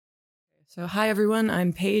So, hi everyone,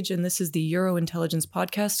 I'm Paige, and this is the Euro Intelligence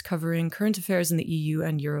podcast covering current affairs in the EU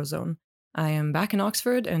and Eurozone. I am back in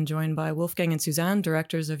Oxford and joined by Wolfgang and Suzanne,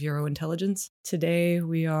 directors of Euro Intelligence. Today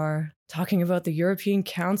we are talking about the European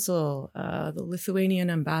Council. The Lithuanian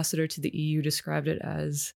ambassador to the EU described it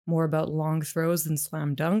as more about long throws than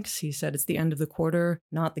slam dunks. He said it's the end of the quarter,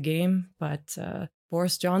 not the game, but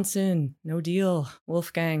Boris Johnson, no deal.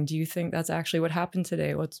 Wolfgang, do you think that's actually what happened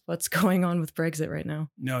today? What's going on with Brexit right now?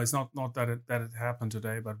 No, it's not that it happened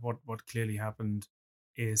today, but what clearly happened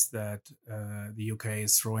is that the UK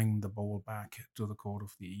is throwing the ball back to the court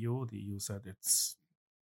of the EU. The EU said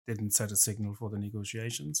didn't set a signal for the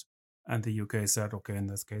negotiations, and the UK said, okay, in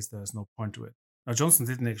this case, there's no point to it. Now, Johnson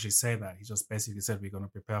didn't actually say that. He just basically said, we're going to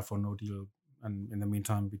prepare for no deal, and in the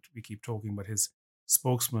meantime, we keep talking. But his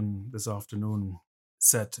spokesman this afternoon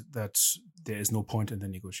said that there is no point in the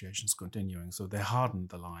negotiations continuing. So they hardened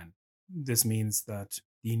the line. This means that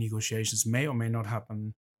the negotiations may or may not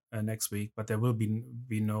happen next week, but there will be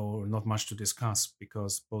not much to discuss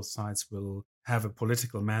because both sides will have a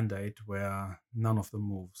political mandate where none of them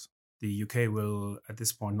moves. The UK will, at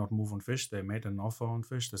this point, not move on fish. They made an offer on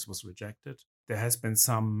fish. This was rejected. There has been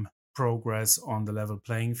some progress on the level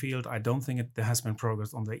playing field. I don't think there has been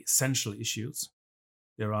progress on the essential issues.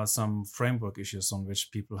 There are some framework issues on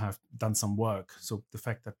which people have done some work. So the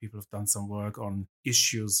fact that people have done some work on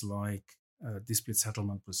issues like dispute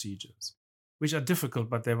settlement procedures, which are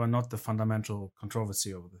difficult, but they were not the fundamental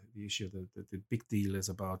controversy over the issue. The big deal is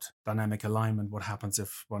about dynamic alignment. What happens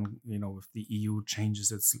if if the EU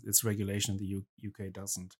changes its regulation, the UK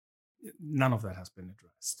doesn't? None of that has been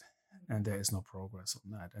addressed, and there is no progress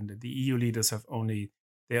on that. And the EU leaders have only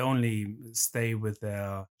stay with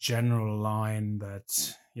their general line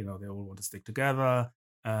that they all want to stick together.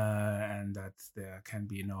 And that there can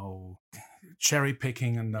be no cherry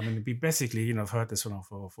picking. And I mean, we basically, I've heard this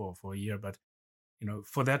for a year, but,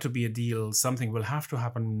 for there to be a deal, something will have to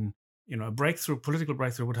happen. A political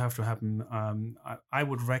breakthrough would have to happen, I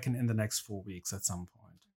would reckon, in the next 4 weeks at some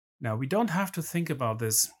point. Now, we don't have to think about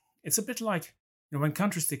this. It's a bit like, when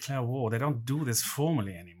countries declare war, they don't do this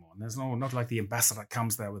formally anymore. There's not like the ambassador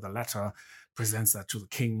comes there with a letter, presents that to the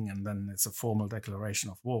king, and then it's a formal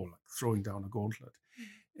declaration of war, like throwing down a gauntlet.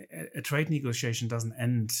 A trade negotiation doesn't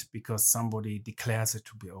end because somebody declares it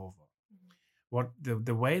to be over. What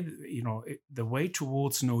the way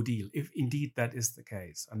towards no deal, if indeed that is the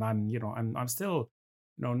case, and I'm still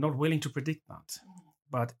not willing to predict that,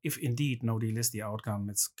 but if indeed no deal is the outcome,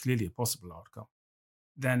 it's clearly a possible outcome,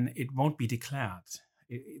 then it won't be declared.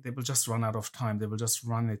 They will just run out of time. They will just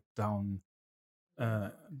run it down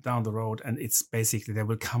the road, and it's basically there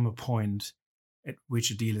will come a point at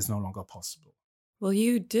which a deal is no longer possible. Well,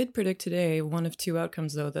 you did predict today one of two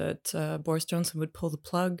outcomes, though, that Boris Johnson would pull the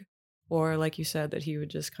plug, or, like you said, that he would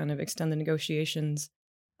just kind of extend the negotiations.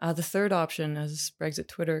 The third option, as Brexit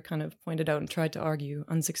Twitter kind of pointed out and tried to argue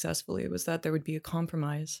unsuccessfully, was that there would be a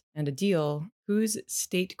compromise and a deal. Whose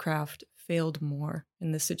statecraft failed more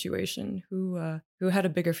in this situation? Who had a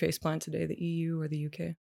bigger faceplant today, the EU or the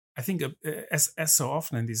UK? I think, as so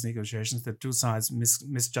often in these negotiations, the two sides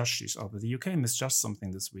misjudged each other. The UK misjudged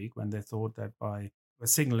something this week when they thought that by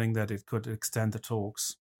signaling that it could extend the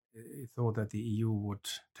talks, it thought that the EU would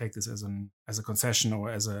take this as a concession or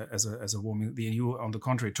as a warming. The EU, on the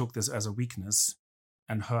contrary, took this as a weakness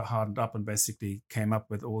and hardened up and basically came up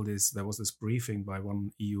with all this. There was this briefing by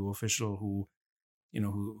one EU official who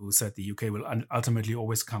said the UK will ultimately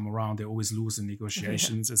always come around. They always lose in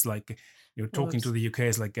negotiations. Yeah. It's like, talking to the UK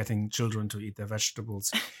is like getting children to eat their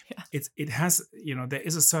vegetables. Yeah. It has, there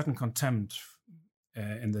is a certain contempt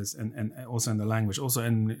in this, and also in the language, also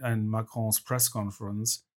in Macron's press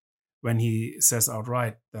conference, when he says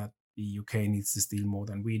outright that the UK needs this deal more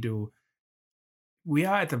than we do. We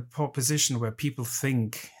are at the position where people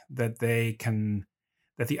think that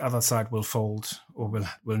that the other side will fold or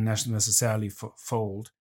will necessarily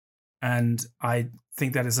fold. And I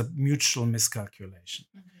think that is a mutual miscalculation.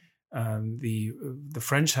 Mm-hmm. The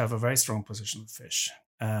French have a very strong position with fish.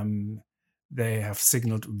 They have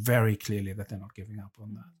signaled very clearly that they're not giving up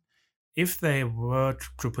on that. If they were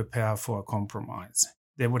to prepare for a compromise,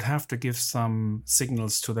 they would have to give some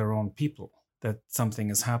signals to their own people that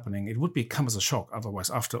something is happening. It would come as a shock.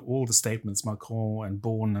 Otherwise, after all the statements Macron and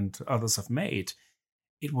Born and others have made,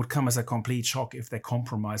 it would come as a complete shock if they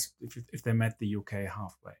compromised, if they met the UK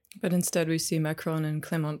halfway. But instead we see Macron and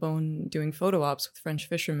Clément Beaune doing photo ops with French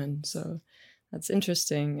fishermen. So that's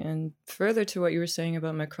interesting. And further to what you were saying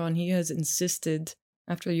about Macron, he has insisted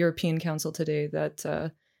after the European Council today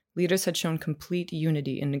that leaders had shown complete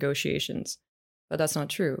unity in negotiations. But that's not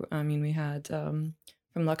true. I mean, we had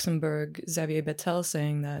from Luxembourg, Xavier Bettel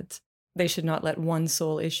saying that they should not let one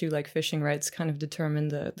sole issue like fishing rights kind of determine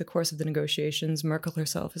the course of the negotiations. Merkel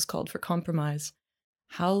herself has called for compromise.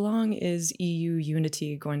 How long is EU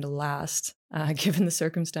unity going to last, given the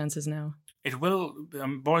circumstances now? It will.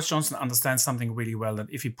 Boris Johnson understands something really well, that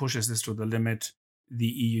if he pushes this to the limit, the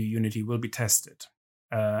EU unity will be tested.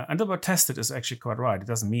 And the word tested is actually quite right. It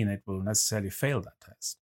doesn't mean it will necessarily fail that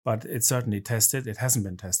test. But it's certainly tested. It hasn't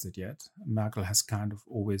been tested yet. Merkel has kind of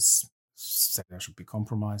always said there should be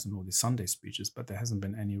compromise in all these Sunday speeches, but there hasn't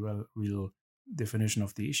been any real definition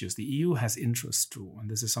of the issues. The EU has interests too, and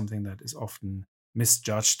this is something that is often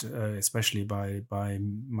misjudged, especially by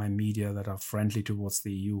my media that are friendly towards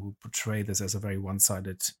the EU, who portray this as a very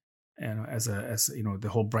one-sided, as the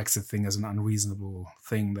whole Brexit thing as an unreasonable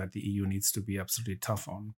thing that the EU needs to be absolutely tough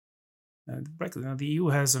on. The EU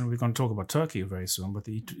has, and we're going to talk about Turkey very soon, but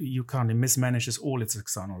the EU currently mismanages all its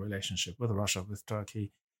external relationship with Russia, with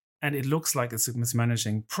Turkey, and it looks like it's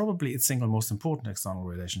mismanaging probably its single most important external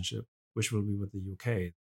relationship, which will be with the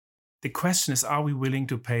UK. The question is, are we willing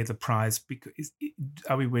to pay the price? Because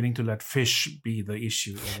are we willing to let fish be the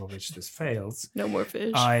issue over which this fails? No more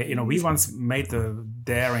fish. We once made the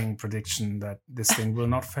daring prediction that this thing will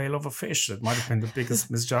not fail over fish. That might have been the biggest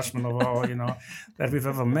misjudgment of our, that we've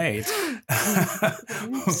ever made.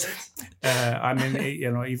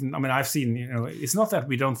 I've seen, it's not that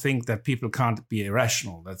we don't think that people can't be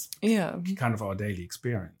irrational. That's kind of our daily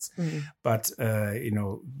experience. Mm. But,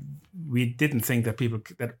 we didn't think that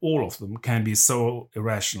all of them can be so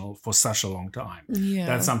irrational for such a long time. Yeah.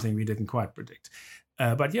 That's something we didn't quite predict.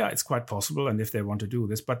 But yeah, it's quite possible. And if they want to do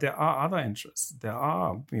this, but there are other interests. There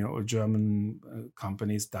are, German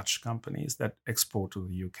companies, Dutch companies that export to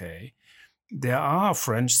the UK. There are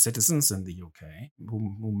French citizens in the UK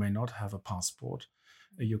who may not have a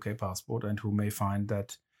UK passport, and who may find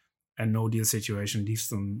that a no-deal situation leaves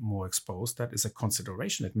them more exposed. That is a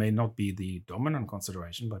consideration. It may not be the dominant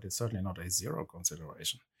consideration, but it's certainly not a zero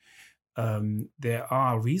consideration. There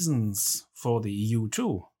are reasons for the EU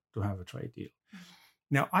too to have a trade deal.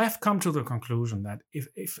 Now, I have come to the conclusion that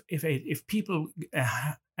if people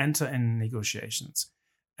enter in negotiations,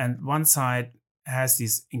 and one side has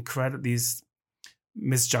these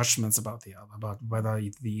misjudgments about the other, about whether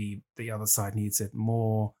the other side needs it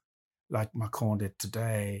more, like Macron did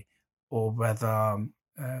today, or whether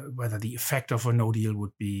the effect of a no deal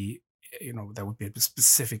would be, there would be a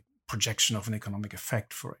specific projection of an economic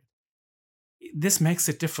effect for it. This makes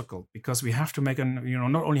it difficult because we have to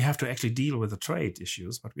not only have to actually deal with the trade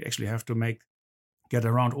issues, but we actually have to get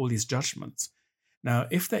around all these judgments. Now,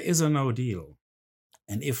 if there is a no deal,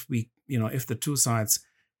 and if the two sides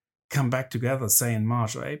come back together, say in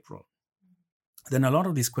March or April, then a lot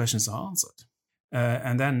of these questions are answered.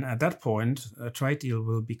 And then at that point, a trade deal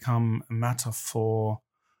will become a matter for,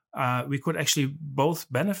 we could actually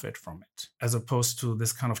both benefit from it, as opposed to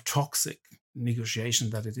this kind of toxic negotiation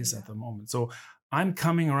that it is at the moment. So I'm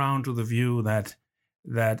coming around to the view that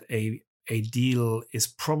a deal is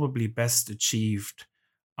probably best achieved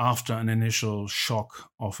after an initial shock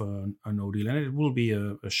of a no deal. And it will be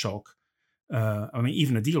a shock.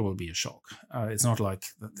 Even a deal will be a shock. It's not like,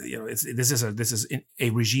 this is a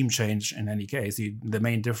regime change in any case. The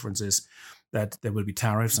main difference is that there will be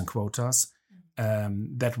tariffs and quotas.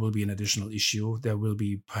 That will be an additional issue. There will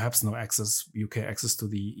be perhaps no UK access to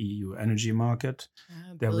the EU energy market.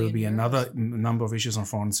 There will be another number of issues on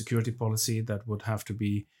foreign security policy that would have to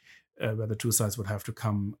be, where the two sides would have to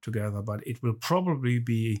come together. But they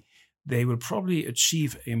will probably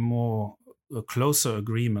achieve a closer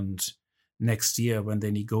agreement next year when they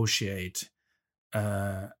negotiate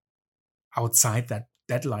outside that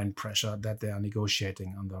deadline pressure that they are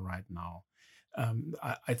negotiating under right now.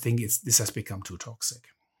 I think this has become too toxic.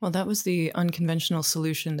 Well, that was the unconventional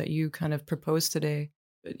solution that you kind of proposed today,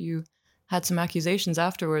 but you had some accusations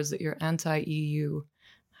afterwards that you're anti-EU.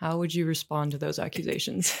 How would you respond to those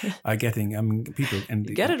accusations? People, and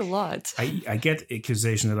you get it a lot. I get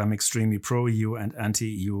accusation that I'm extremely pro-EU and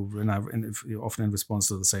anti-EU, often in response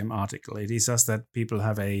to the same article. It is just that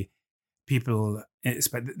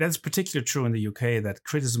that's particularly true in the UK, that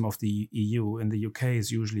criticism of the EU in the UK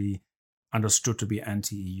is usually understood to be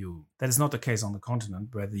anti-EU. That is not the case on the continent,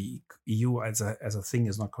 where the EU as a thing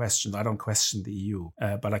is not questioned. I don't question the EU,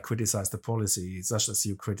 but I criticize the policy, just as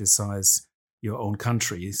you criticize your own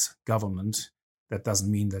country's government. That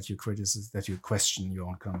doesn't mean that you question your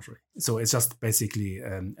own country. So it's just basically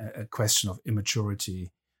a question of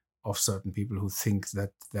immaturity of certain people who think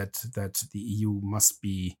that the EU must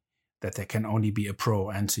be, that there can only be a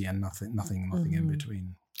pro, anti, and nothing in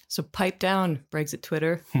between. So pipe down, Brexit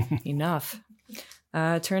Twitter. Enough.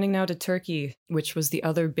 Turning now to Turkey, which was the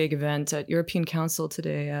other big event at European Council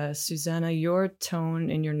today. Susanna, your tone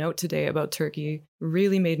in your note today about Turkey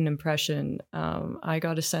really made an impression. I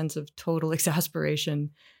got a sense of total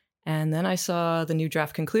exasperation. And then I saw the new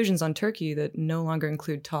draft conclusions on Turkey that no longer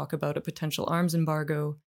include talk about a potential arms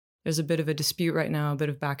embargo. There's a bit of a dispute right now, a bit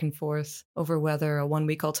of back and forth over whether a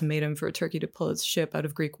one-week ultimatum for Turkey to pull its ship out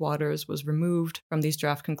of Greek waters was removed from these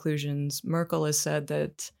draft conclusions. Merkel has said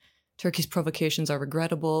that Turkey's provocations are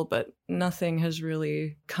regrettable, but nothing has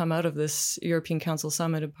really come out of this European Council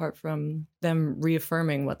summit apart from them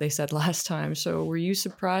reaffirming what they said last time. So were you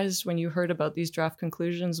surprised when you heard about these draft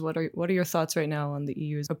conclusions? What are your thoughts right now on the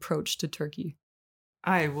EU's approach to Turkey?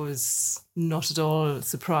 I was not at all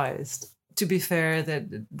surprised. To be fair,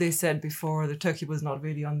 that they said before that Turkey was not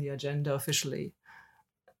really on the agenda officially,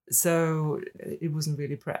 so it wasn't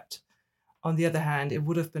really prepped. On the other hand, it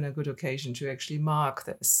would have been a good occasion to actually mark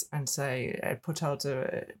this and say, put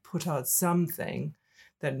out something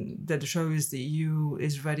that shows the EU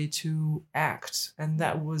is ready to act, and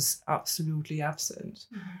that was absolutely absent.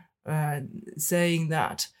 Saying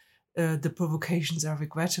that the provocations are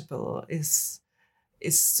regrettable is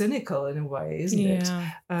cynical in a way, isn't it?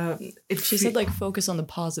 She said, like, focus on the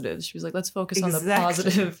positives. She was like, let's focus on the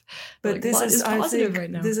positive. But like, this what is positive I think, right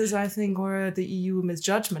now? This is, I think, where the EU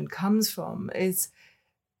misjudgment comes from. It's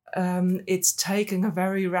taking a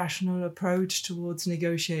very rational approach towards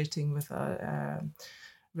negotiating with Recep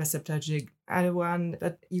Tayyip Erdogan,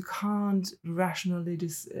 but you can't rationally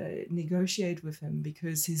negotiate with him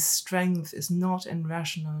because his strength is not in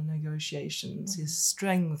rational negotiations. His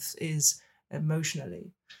strength is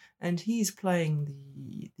emotionally, and he's playing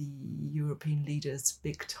the European leaders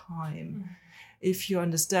big time. If you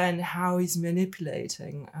understand how he's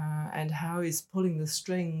manipulating and how he's pulling the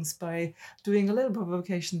strings by doing a little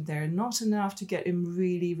provocation there, not enough to get him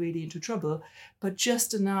really, really into trouble, but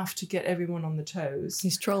just enough to get everyone on the toes.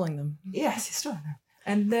 He's trolling them. Yes, he's trolling them.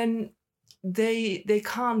 And then they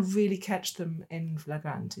can't really catch them in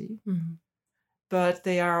flagranti. But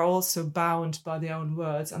they are also bound by their own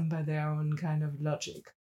words and by their own kind of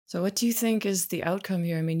logic. So what do you think is the outcome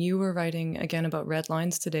here? I mean, you were writing again about red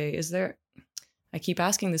lines today. I keep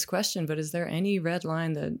asking this question, but is there any red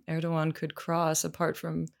line that Erdogan could cross apart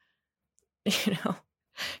from,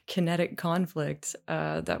 kinetic conflict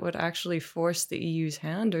that would actually force the EU's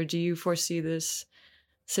hand? Or do you foresee this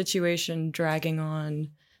situation dragging on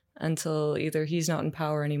until either he's not in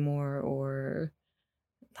power anymore or...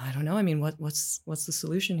 I don't know. I mean, what's the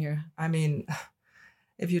solution here? I mean,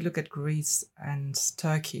 if you look at Greece and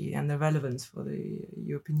Turkey and the relevance for the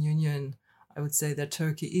European Union, I would say that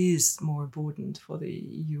Turkey is more important for the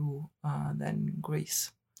EU than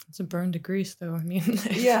Greece. It's a burn to Greece, though. I mean,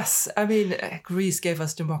 yes. I mean, Greece gave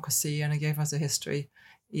us democracy and it gave us a history.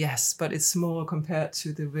 Yes, but it's small compared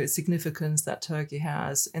to the significance that Turkey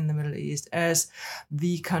has in the Middle East as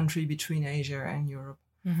the country between Asia and Europe.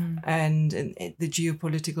 And the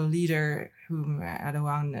geopolitical leader whom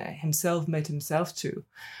Erdogan himself made himself to.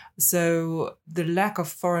 So the lack of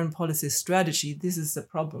foreign policy strategy, this is the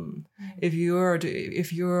problem. If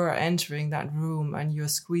you're entering that room and you're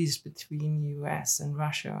squeezed between US and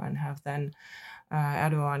Russia and have then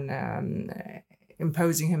Erdogan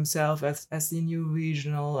imposing himself as the new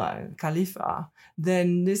regional Khalifa,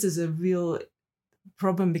 then this is a real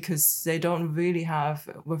problem because they don't really have,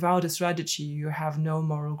 without a strategy, you have no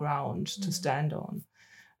moral ground to stand on.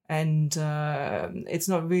 And it's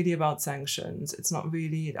not really about sanctions. It's not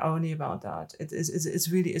really only about that. It's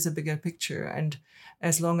really a bigger picture. And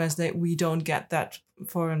as long as we don't get that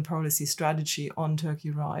foreign policy strategy on Turkey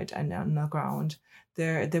right and on the ground,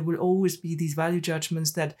 there will always be these value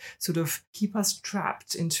judgments that sort of keep us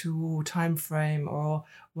trapped into time frame or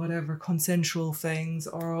whatever consensual things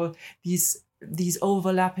or these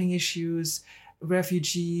overlapping issues,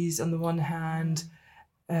 refugees on the one hand,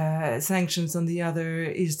 sanctions on the other.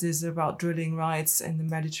 Is this about drilling rights in the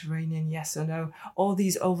Mediterranean? Yes or no? All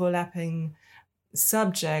these overlapping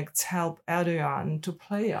subjects help Erdogan to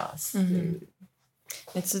play us.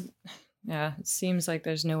 It seems like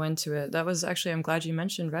there's no end to it. That was actually, I'm glad you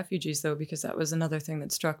mentioned refugees though, because that was another thing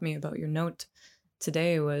that struck me about your note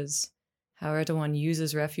today was how Erdogan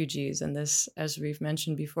uses refugees and this, as we've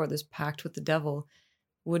mentioned before, this pact with the devil.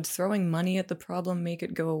 Would throwing money at the problem make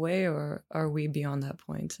it go away, or are we beyond that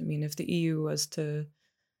point? I mean, if the EU was to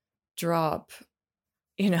drop,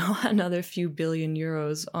 another few billion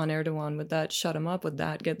euros on Erdogan, would that shut him up? Would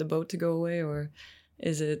that get the boat to go away? Or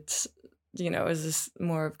is it, is this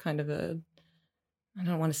more of kind of a, I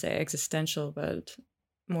don't want to say existential, but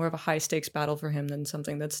more of a high stakes battle for him than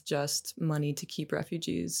something that's just money to keep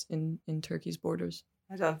refugees in Turkey's borders?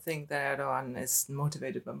 I don't think that Erdogan is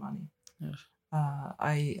motivated by money.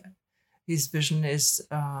 Yes. His vision is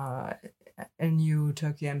a new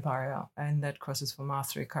Turkey empire, and that crosses from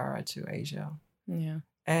Africa to Asia. Yeah.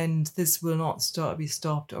 And this will not be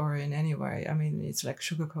stopped or in any way. I mean, it's like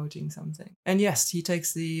sugarcoating something. And yes, he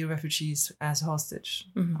takes the refugees as hostage,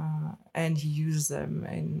 and he uses them.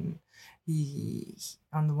 And he,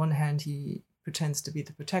 on the one hand, he pretends to be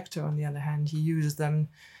the protector. On the other hand, he uses them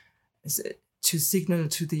to signal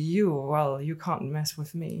to the EU, well, you can't mess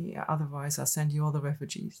with me, otherwise I'll send you all the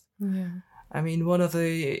refugees. Yeah. I mean, one of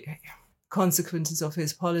the consequences of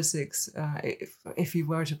his politics, if he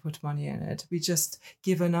were to put money in it, we just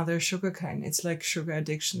give another sugar cane. It's like sugar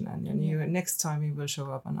addiction, and then next time he will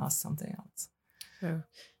show up and ask something else. So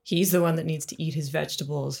he's the one that needs to eat his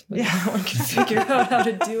vegetables, but no one can figure out how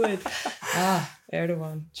to do it.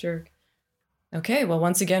 Erdogan, jerk. Okay, well,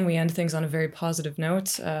 once again, we end things on a very positive note.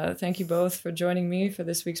 Thank you both for joining me for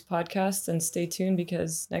this week's podcast, and stay tuned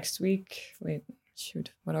because next week,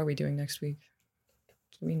 what are we doing next week?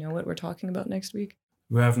 Do we know what we're talking about next week?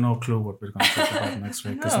 We have no clue what we're going to talk about next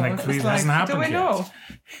week because next week hasn't happened yet. Do we know?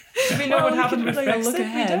 Do we know what happened with Brexit? Look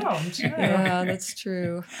ahead. We don't. Yeah, that's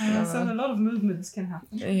true. So a lot of movements can happen.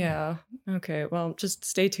 Yeah. Okay, well, just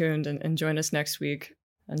stay tuned and join us next week.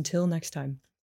 Until next time.